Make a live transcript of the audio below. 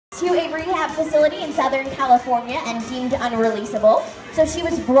to a rehab facility in Southern California and deemed unreleasable. So she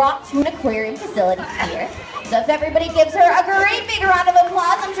was brought to an aquarium facility here. So if everybody gives her a great big round of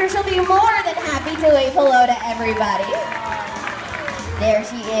applause, I'm sure she'll be more than happy to wave hello to everybody. There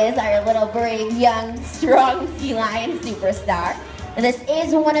she is, our little brave, young, strong sea lion superstar. And this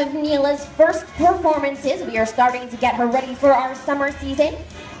is one of Nila's first performances. We are starting to get her ready for our summer season.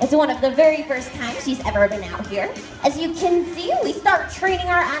 It's one of the very first times she's ever been out here. As you can see, we start training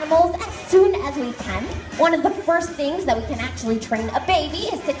our animals as soon as we can. One of the first things that we can actually train a baby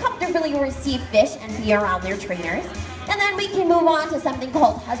is to comfortably receive fish and be around their trainers. And then we can move on to something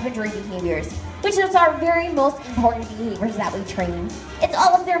called husbandry behaviors, which is our very most important behaviors that we train. It's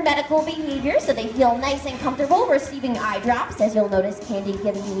all of their medical behaviors, so they feel nice and comfortable receiving eye drops, as you'll notice Candy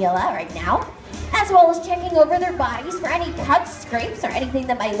giving Nila right now, as well as checking over their bodies for any cuts, scrapes, or anything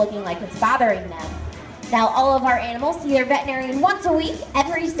that might be looking like it's bothering them. Now, all of our animals see their veterinarian once a week,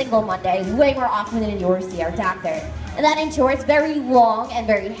 every single Monday, way more often than you will see our doctor. And that ensures very long and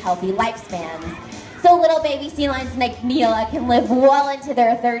very healthy lifespans. So little baby sea lions like Nila can live well into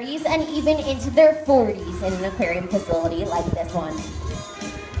their 30s and even into their 40s in an aquarium facility like this one.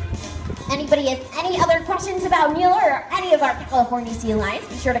 Anybody has any other questions about Nila or any of our California sea lions,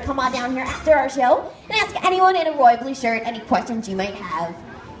 be sure to come on down here after our show and ask anyone in a royal blue shirt any questions you might have.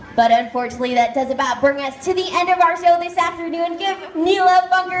 But unfortunately, that does about bring us to the end of our show this afternoon. Give Nila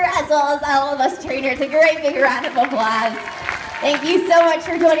Bunker, as well as all of us trainers, a great big round of applause. Thank you so much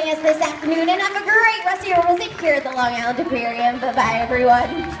for joining us this afternoon, and have a great rest of your visit here at the Long Island Aquarium. Bye-bye,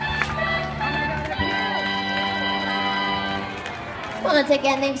 everyone. Once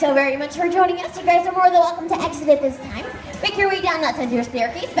again, thanks so very much for joining us. You guys are more than welcome to exit at this time. Make your way down that center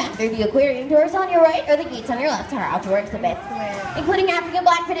staircase, back through the aquarium doors on your right, or the gates on your left to our outdoor exhibits, including African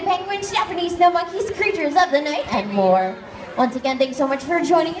black-footed penguins, Japanese snow monkeys, creatures of the night, and more. Once again, thanks so much for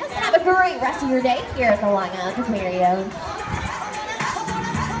joining us, and have a great rest of your day here at the Long Island Aquarium.